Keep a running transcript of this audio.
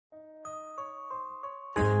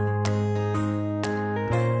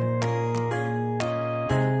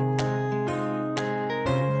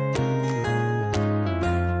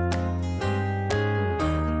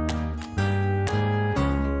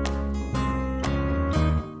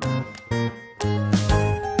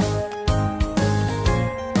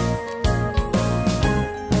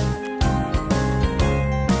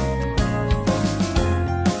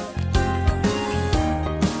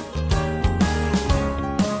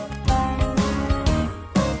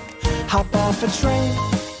Hop off a train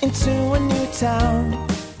into a new town.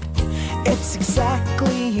 It's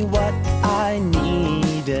exactly what I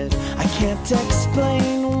needed. I can't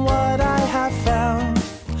explain what I have found,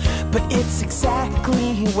 but it's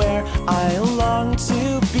exactly where I long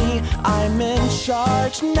to be. I'm in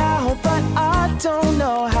charge now, but I don't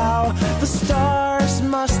know how. The stars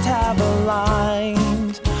must have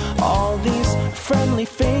aligned. All these friendly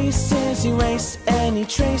faces erase any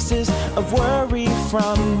traces of worry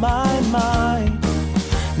from my mind.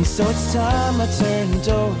 And so it's time I turned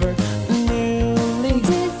over a new leaf. And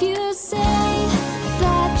if you say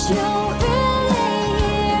that you're really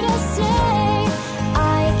here to stay,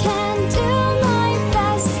 I can do my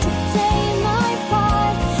best to play my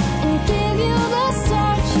part and give you the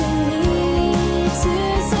start you need to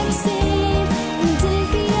succeed. And if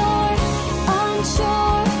you're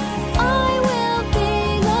unsure, I will be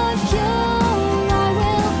the cure. I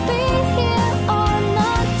will be here on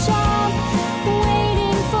the job,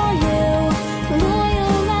 waiting for you,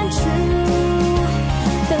 loyal and true,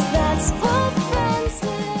 'cause that's what friends do.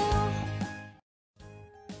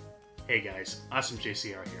 Hey guys, Awesome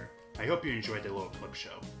JCR here. I hope you enjoyed the little clip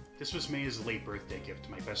show. This was May's late birthday gift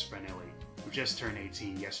to my best friend Ellie, who just turned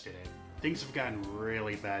 18 yesterday. Things have gotten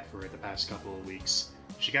really bad for her the past couple of weeks.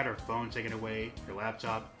 She got her phone taken away, her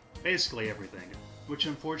laptop, basically everything, which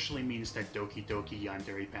unfortunately means that Doki Doki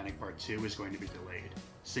Yandere Panic Part 2 is going to be delayed,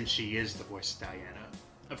 since she is the voice of Diana.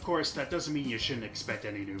 Of course, that doesn't mean you shouldn't expect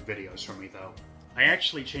any new videos from me though. I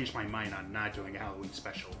actually changed my mind on not doing a Halloween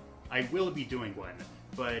special. I will be doing one,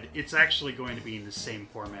 but it's actually going to be in the same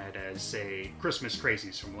format as, say, Christmas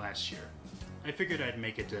Crazies from last year. I figured I'd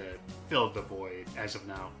make it to fill the void as of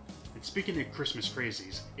now. And speaking of Christmas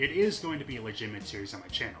Crazies, it is going to be a legitimate series on my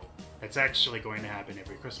channel. That's actually going to happen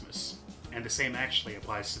every Christmas. And the same actually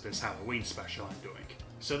applies to this Halloween special I'm doing.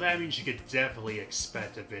 So that means you could definitely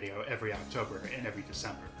expect a video every October and every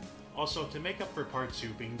December. Also, to make up for Part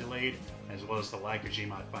 2 being delayed, as well as the lack of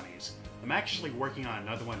Gmod funnies, I'm actually working on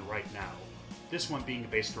another one right now. This one being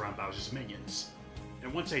based around Bowser's minions.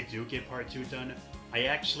 And once I do get Part 2 done, I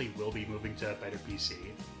actually will be moving to a better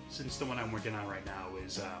PC, since the one I'm working on right now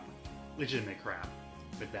is, legitimate crap.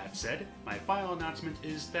 With that said, my final announcement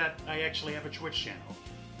is that I actually have a Twitch channel.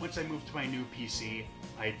 Once I move to my new PC,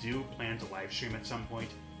 I do plan to live stream at some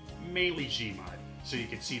point, mainly Gmod, so you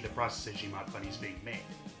can see the process of Gmod funnies being made.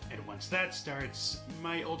 And once that starts,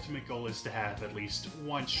 my ultimate goal is to have at least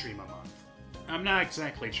one stream a month. I'm not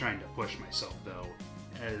exactly trying to push myself though,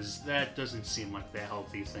 as that doesn't seem like the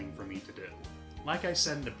healthy thing for me to do. Like I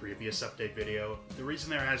said in the previous update video, the reason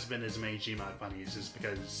there hasn't been as many Gmod funnies is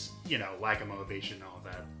because, you know, lack of motivation and all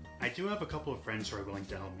that. I do have a couple of friends who are willing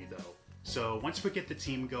to help me though, so once we get the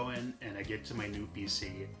team going and I get to my new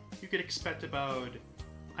PC, you could expect about,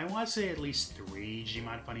 I want to say at least 3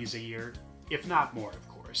 Gmod funnies a year, if not more of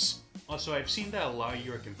course. Also, I've seen that a lot of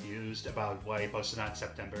you are confused about why I posted on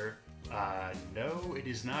September. No, it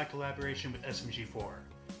is not a collaboration with SMG4.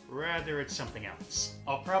 Rather, it's something else.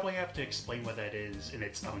 I'll probably have to explain what that is in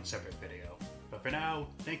its own separate video. But for now,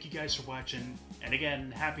 thank you guys for watching, and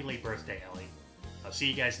again, happy late birthday, Ellie. I'll see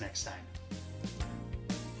you guys next time.